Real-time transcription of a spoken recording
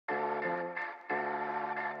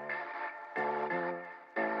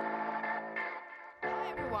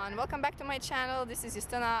everyone, welcome back to my channel. This is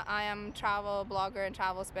Justina. I am travel blogger and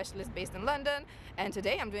travel specialist based in London, and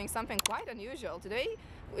today I'm doing something quite unusual. Today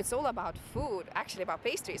it's all about food, actually about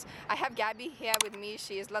pastries. I have Gabby here with me.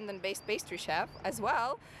 She is London-based pastry chef as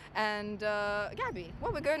well. And Gabby,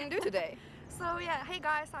 what we're going to do today? So yeah, hey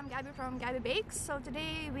guys, I'm Gabby from Gabby Bakes. So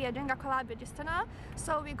today we are doing a collab with Justina.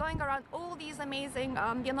 So we're going around all these amazing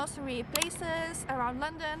viennoiserie places around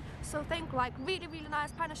London. So think like really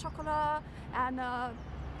nice pain au chocolat and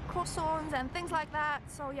croissants and things like that.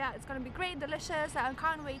 So yeah, it's gonna be great, delicious, and I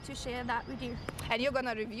can't wait to share that with you. And you're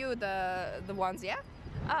gonna review the ones, yeah?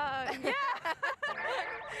 Yeah.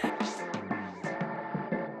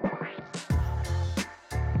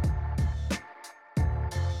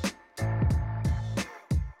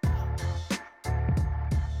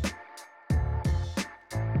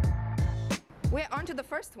 We're on to the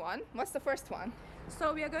first one. What's the first one?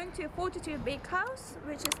 So we are going to 42 Bakehouse,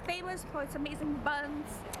 which is famous for its amazing buns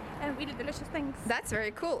and really delicious things. That's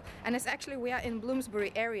very cool. And it's actually, we are in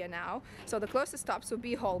Bloomsbury area now. So the closest stops would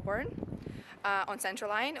be Holborn on Central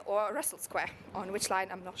Line or Russell Square. On which line,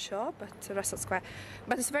 I'm not sure, but Russell Square.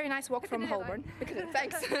 But it's a very nice walk from Holborn.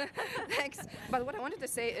 Thanks. Thanks. But what I wanted to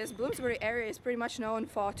say is Bloomsbury area is pretty much known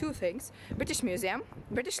for two things. British Museum,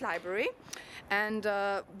 British Library, and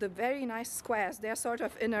the very nice squares. They are sort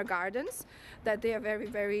of inner gardens that they are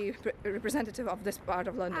very representative of this part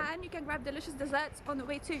of London. And you can grab delicious desserts on the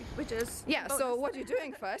way too, which is yeah. So what you're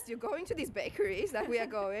doing first, you're going to these bakeries that we are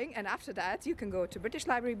going, and after that you can go to British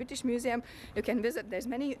Library, British Museum. You can visit. There's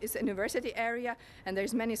many. It's a university area, and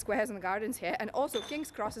there's many squares and gardens here. And also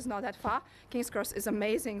King's Cross is not that far. King's Cross is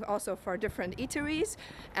amazing also for different eateries,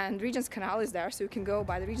 and Regent's Canal is there, so you can go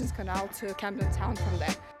by the Regent's Canal to Camden Town from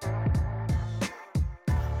there.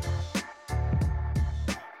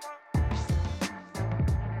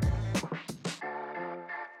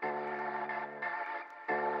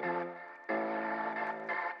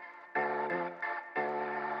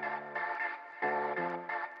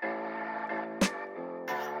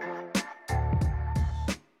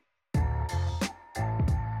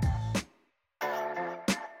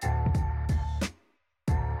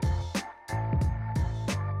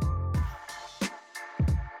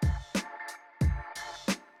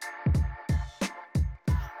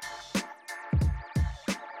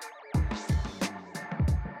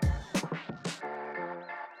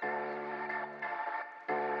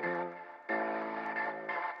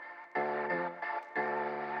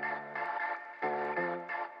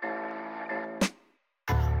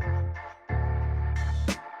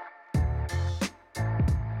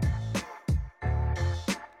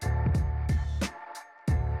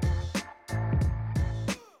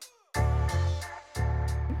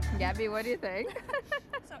 Gabby, what do you think?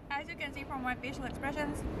 So as you can see from my facial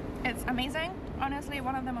expressions, it's amazing. Honestly,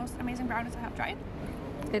 one of the most amazing brownies I have tried.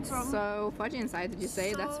 It's so fudgy inside, did you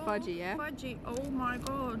say? That's fudgy, yeah? Fudgy, oh my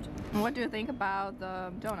god. And what do you think about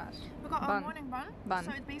the donut? We got a morning bun.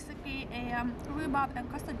 So it's basically a rhubarb and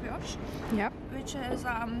custard brioche. Yep. Which is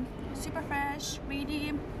super fresh,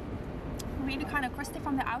 really kind of crusty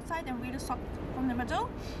from the outside and really soft from the middle.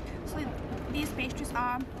 So these pastries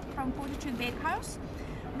are from 42 Bakehouse.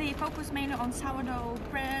 They focus mainly on sourdough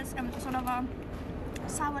breads and sort of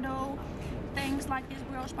sourdough things. Like these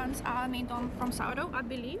brioche buns are made from sourdough, I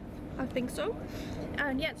believe. I think so.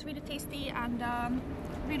 And yeah, it's really tasty and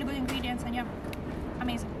really good ingredients, and yeah,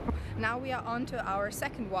 amazing. Now we are on to our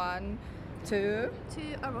second one, to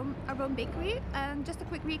Arome Bakery. And just a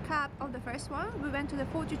quick recap of the first one. We went to the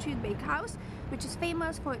 42 Bakehouse, which is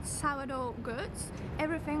famous for its sourdough goods.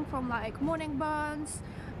 Everything from like morning buns,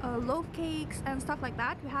 loaf cakes and stuff like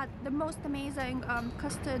that. We had the most amazing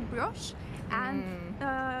custard brioche and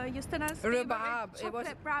Justina's rhubarb.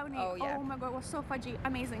 chocolate brownie. Oh, yeah. Oh my god, it was so fudgy,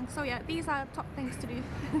 amazing. So yeah, these are top things to do.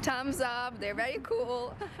 Thumbs up, they're very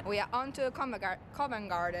cool. We are on to Covent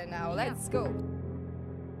Garden now. Let's go.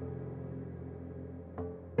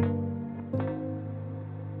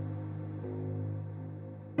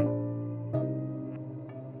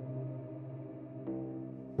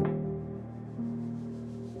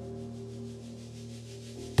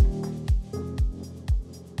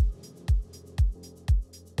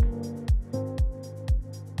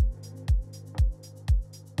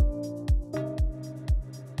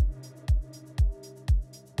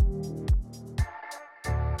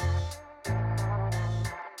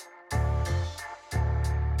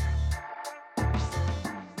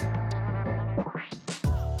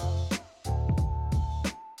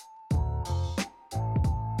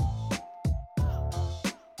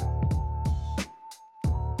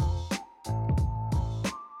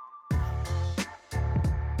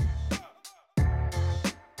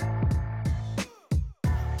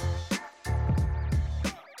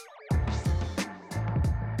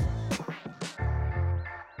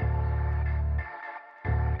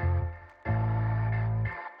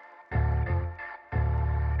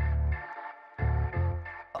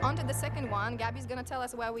 on to the second one. Gabby's gonna tell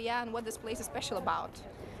us where we are and what this place is special about.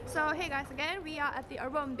 So hey guys, again we are at the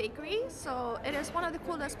Aroma Bakery. So it is one of the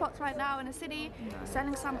coolest spots right now in the city,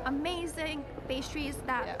 selling some amazing pastries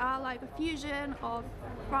that are like a fusion of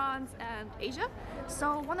France and Asia.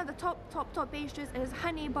 So one of the top pastries is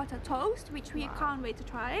honey butter toast, which we can't wait to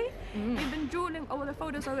try. We've been drooling over the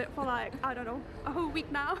photos of it for like, I don't know, a whole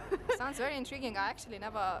week now. Sounds very intriguing. I actually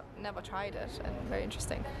never tried it, and very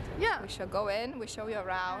interesting. Yeah. We should go in, we show you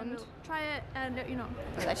around. We'll try it and let you know.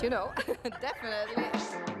 I'll let you know. Definitely.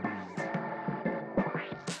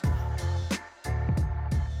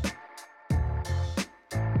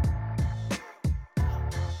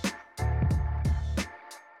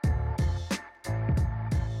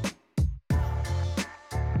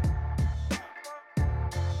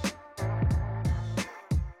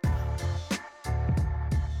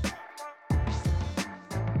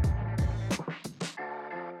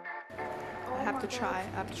 I have to try.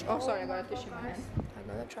 Oh, sorry, I got a tissue in my hand.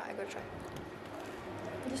 I gotta try.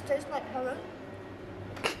 It just tastes like heaven.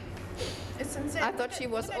 It's insane. I thought she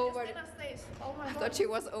was over. Oh my I God. thought she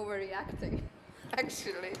was overreacting.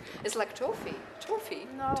 Actually, it's like toffee.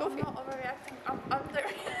 No, toffee. I'm not overreacting. I'm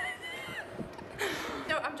there.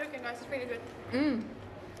 No, I'm joking, guys. It's really good.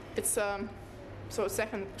 It's so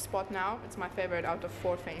second spot now. It's my favorite out of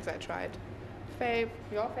 4 things I tried.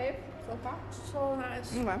 Your fave so far? So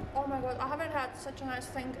nice. Okay. Oh my God, I haven't had such a nice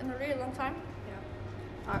thing in a really long time.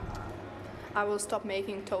 Yeah. I will stop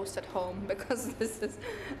making toast at home because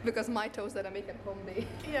my toast that I make at home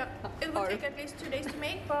Yeah, it will take at least 2 days to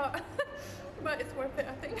make, but it's worth it,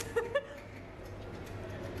 I think.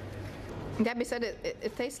 Gabby said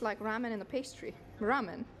it tastes like ramen in a pastry.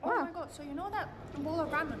 Ramen. Oh Wow. my God, so you know that bowl of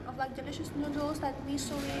ramen, of like delicious noodles, that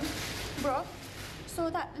miso-y broth? So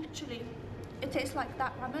that literally, it tastes like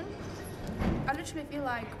that ramen. I literally feel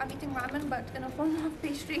like I'm eating ramen but in a form of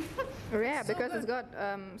pastry. Yeah, So because it's good.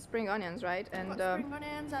 got spring onions, right? And Got spring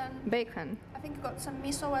onions and bacon. I think it got some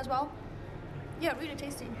miso as well. Yeah, really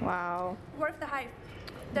tasty. Wow. Worth the hype.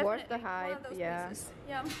 Worth the Definitely one hype, of those yeah. places.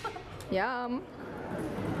 Yeah. Yum.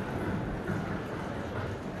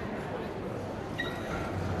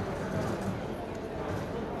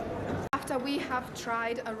 After we have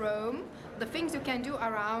tried a Rome, the things you can do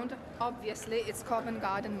around, obviously, it's Covent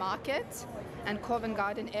Garden Market and Covent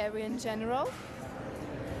Garden area in general.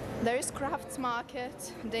 There is Crafts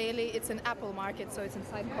Market daily. It's an apple market, so it's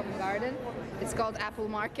inside Covent Garden. It's called Apple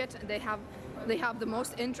Market. They have the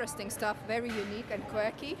most interesting stuff, very unique and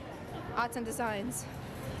quirky, arts and designs.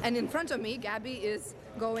 And in front of me, Gabby is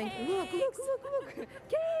going, look, cakes!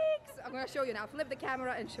 I'm gonna show you now. Flip the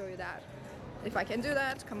camera and show you that. If I can do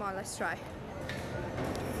that, come on, let's try.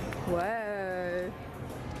 Whoa.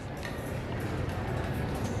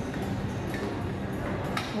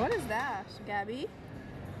 What is that, Gabby?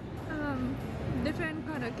 Different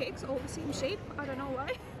kind of cakes, all the same shape. I don't know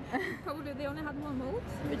why. Probably they only had one mold,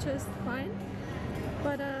 which is fine.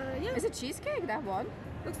 But yeah. Is it cheesecake, that one?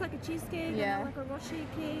 Looks like a cheesecake, Yeah. and then like a rocher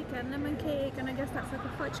cake, and lemon cake, and I guess that's like a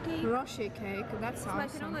fudge cake. Rocher cake, that sounds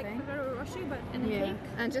Like, you know, something. like Ferrero Rocher, but in a cake.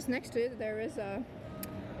 And just next to it there is a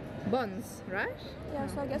buns, right? Yeah,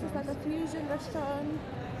 so I guess it's like a fusion restaurant.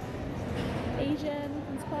 Asian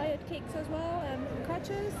inspired cakes as well, and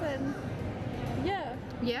focaccias, and yeah.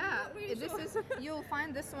 Yeah, really this sure. is, you'll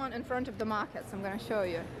find this one in front of the markets. I'm gonna show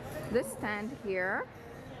you. This stand here,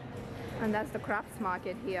 and that's the crafts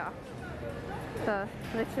market here. So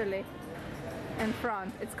literally in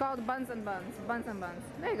front. It's called Buns and Buns.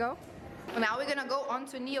 There you go. Now we're gonna go on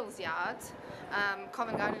to Neil's yard.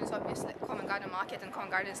 Covent Garden is obviously Covent Garden Market, and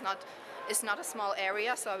Covent Garden is not a small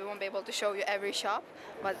area, so we won't be able to show you every shop,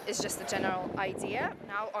 but it's just a general idea.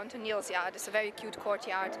 Now on to Neil's yard. It's a very cute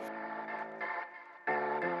courtyard.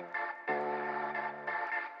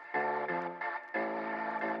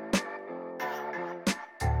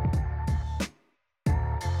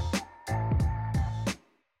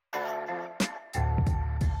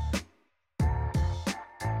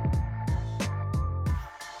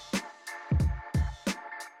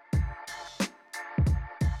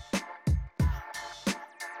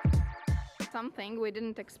 Something we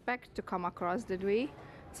didn't expect to come across, did we?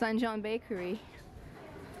 St. John Bakery.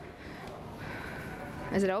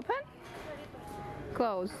 Is it open?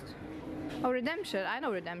 Closed. Oh, Redemption. I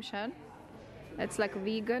know Redemption. It's like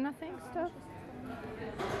vegan, I think, stuff.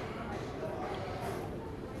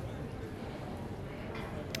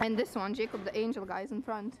 And this one, Jacob the Angel guy, is in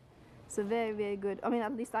front. It's a very, very good. I mean,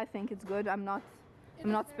 at least I think it's good. I'm not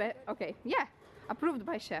okay, yeah. Approved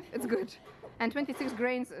by chef. It's good. And 26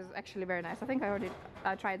 grains is actually very nice. I think I already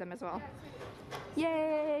tried them as well.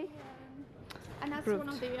 Yay! And that's one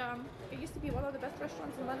of the, it used to be one of the best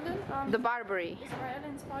restaurants in London. The Barbary. Israel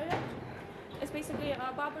inspired. It's basically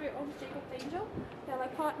Barbary owns Jacob Angel. They're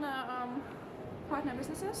like partner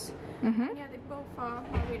businesses. And yeah, they both are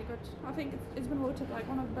really good. I think it's been voted like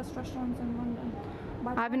one of the best restaurants in London.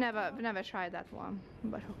 I've never tried that one,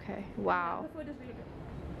 but okay. Wow. Yeah, the food is really good.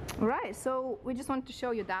 Right, so we just wanted to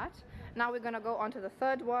show you that. Now we're gonna go on to the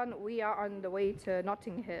third one. We are on the way to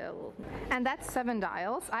Notting Hill. And that's Seven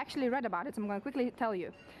Dials. I actually read about it, so I'm gonna quickly tell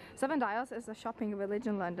you. Seven Dials is a shopping village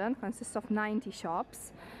in London, consists of 90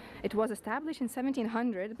 shops. It was established in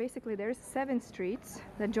 1700. Basically, there's 7 streets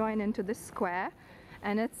that join into this square,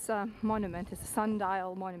 and it's a monument, it's a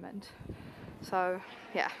sundial monument. So,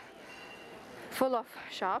 yeah. Full of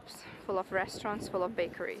shops, full of restaurants, full of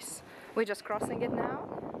bakeries. We're just crossing it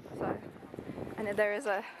now. So, and there is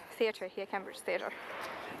a theatre here, Cambridge Theatre.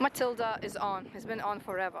 Matilda is on. It's been on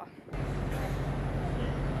forever.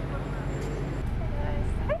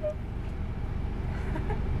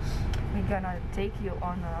 We're gonna take you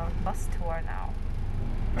on a bus tour now.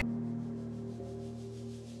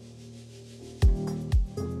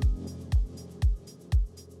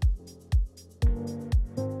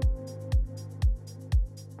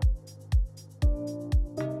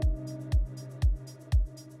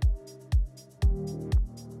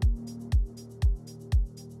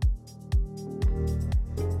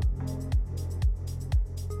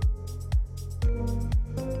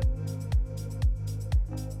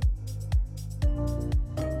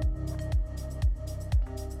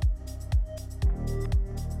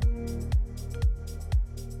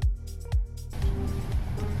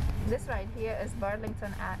 This right here is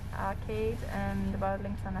Burlington Arcade and the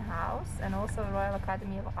Burlington House, and also Royal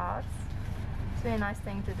Academy of Arts. It's a really nice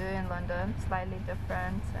thing to do in London, slightly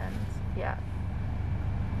different, and yeah.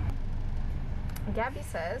 Gabby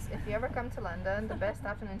says if you ever come to London, the best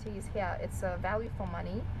afternoon tea is here. It's a value for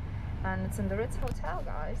money, and it's in the Ritz Hotel,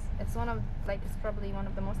 guys. It's it's probably one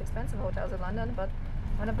of the most expensive hotels in London, but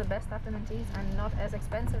one of the best afternoon teas and not as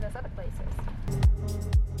expensive as other places.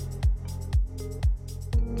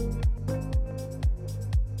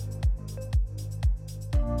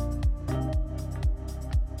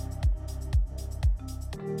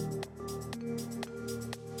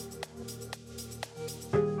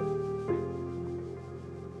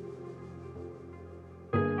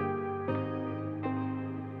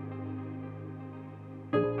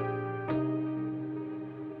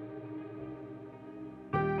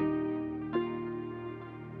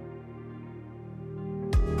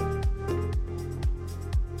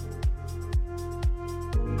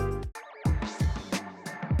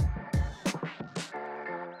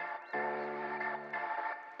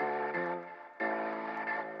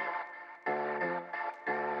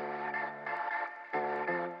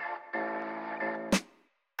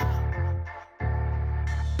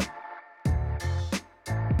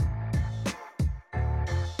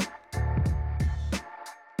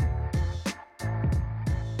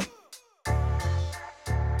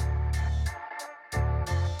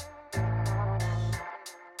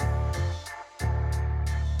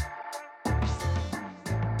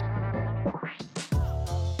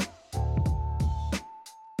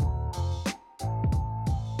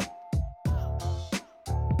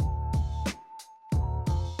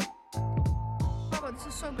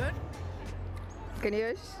 This is so good. Can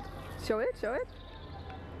you show it? Show it?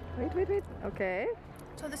 Wait. Okay.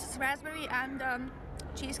 So this is raspberry and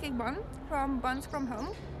cheesecake bun from Buns From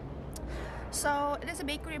Home. So it is a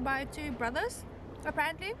bakery by 2 brothers,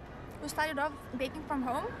 apparently, who started off baking from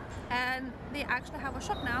home, and they actually have a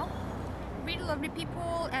shop now. Really lovely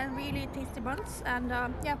people and really tasty buns, and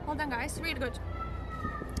yeah, well done guys, really good.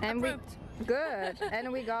 And Approved. Good.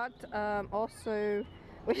 And we got also,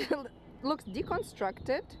 which looks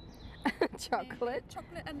deconstructed, chocolate.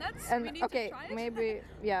 Chocolate and nuts. And we need okay, to try it.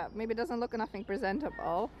 maybe it doesn't look nothing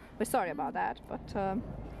presentable. We're sorry about that, but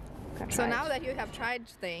so now that you have tried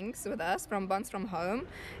things with us from Buns From Home,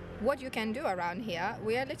 what you can do around here,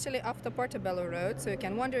 we are literally off the Portobello Road, so you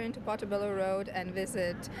can wander into Portobello Road and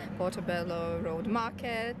visit Portobello Road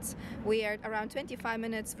Market. We are around 25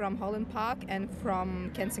 minutes from Holland Park and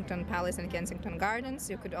from Kensington Palace and Kensington Gardens.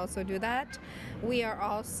 You could also do that. We are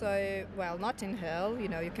also, well, Notting Hill, you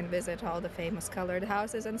know, you can visit all the famous colored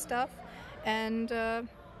houses and stuff. And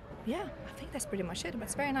yeah, I think that's pretty much it. But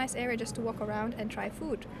it's a very nice area just to walk around and try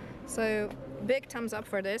food. So big thumbs up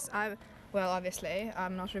for this. Well, obviously,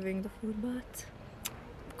 I'm not reviewing the food, but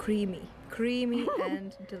creamy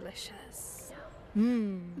and delicious.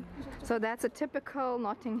 So that's a typical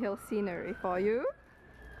Notting Hill scenery for you.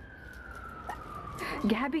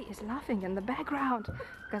 Gabby is laughing in the background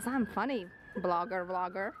because I'm funny,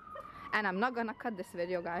 vlogger. And I'm not gonna cut this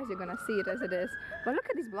video, guys, you're gonna see it as it is. But look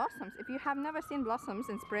at these blossoms. If you have never seen blossoms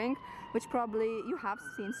in spring, which probably you have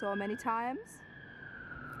seen so many times,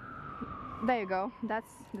 there you go,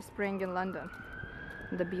 that's the spring in London,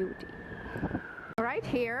 the beauty. Right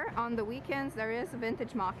here on the weekends there is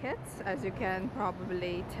vintage markets, as you can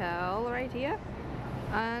probably tell right here.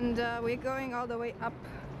 And we're going all the way up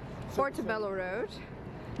Portobello Road.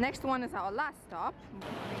 Next one is our last stop.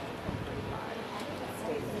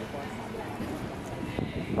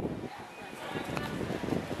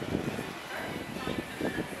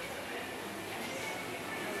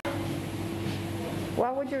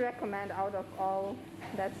 What would you recommend out of all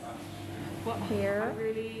that's here?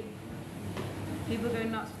 People go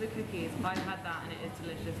nuts for the cookies. I've had that and it is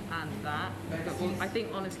delicious, and that. But I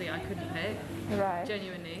think honestly I couldn't pick. Right.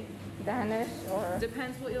 Genuinely. Danish or...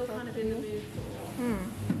 Depends what you're kind of in the mood for.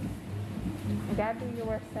 Gabby, you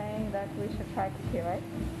were saying that we should try cookie, right?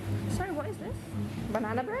 Sorry, what is this?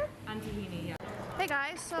 Banana bread? And tahini, yeah. Hey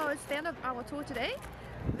guys, so it's the end of our tour today.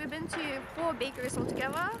 We've been to 4 bakeries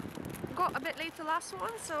altogether. Got a bit late to the last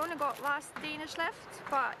one, so only got last Danish left,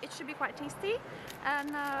 but it should be quite tasty.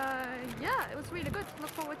 And yeah, it was really good. Look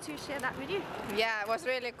forward to share that with you. Yeah, it was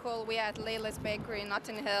really cool. We are at Layla's Bakery in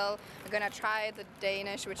Notting Hill. We're gonna try the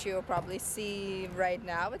Danish, which you'll probably see right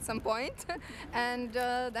now at some point. And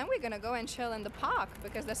then we're gonna go and chill in the park,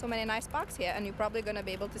 because there's so many nice parks here, and you're probably gonna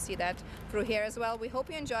be able to see that through here as well. We hope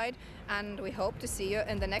you enjoyed, and we hope to see you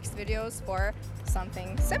in the next videos for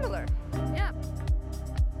something similar. Yeah.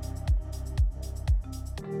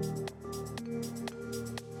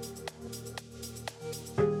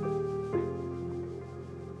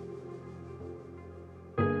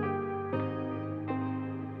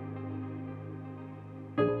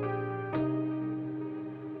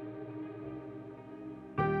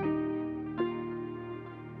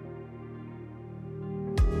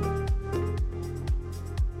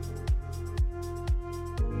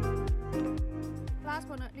 Last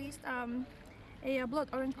but not least, a blood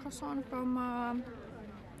orange croissant from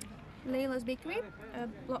Layla's Bakery,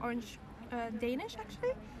 blood orange Danish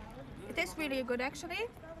actually. It tastes really good actually.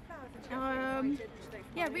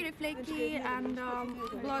 Yeah, really flaky, and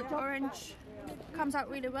blood orange comes out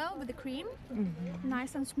really well with the cream.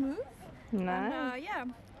 Nice and smooth. Nice. And yeah,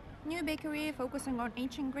 new bakery focusing on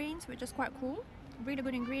ancient grains, which is quite cool. Really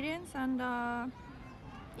good ingredients, and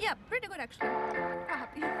yeah, pretty good actually. Quite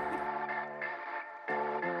happy.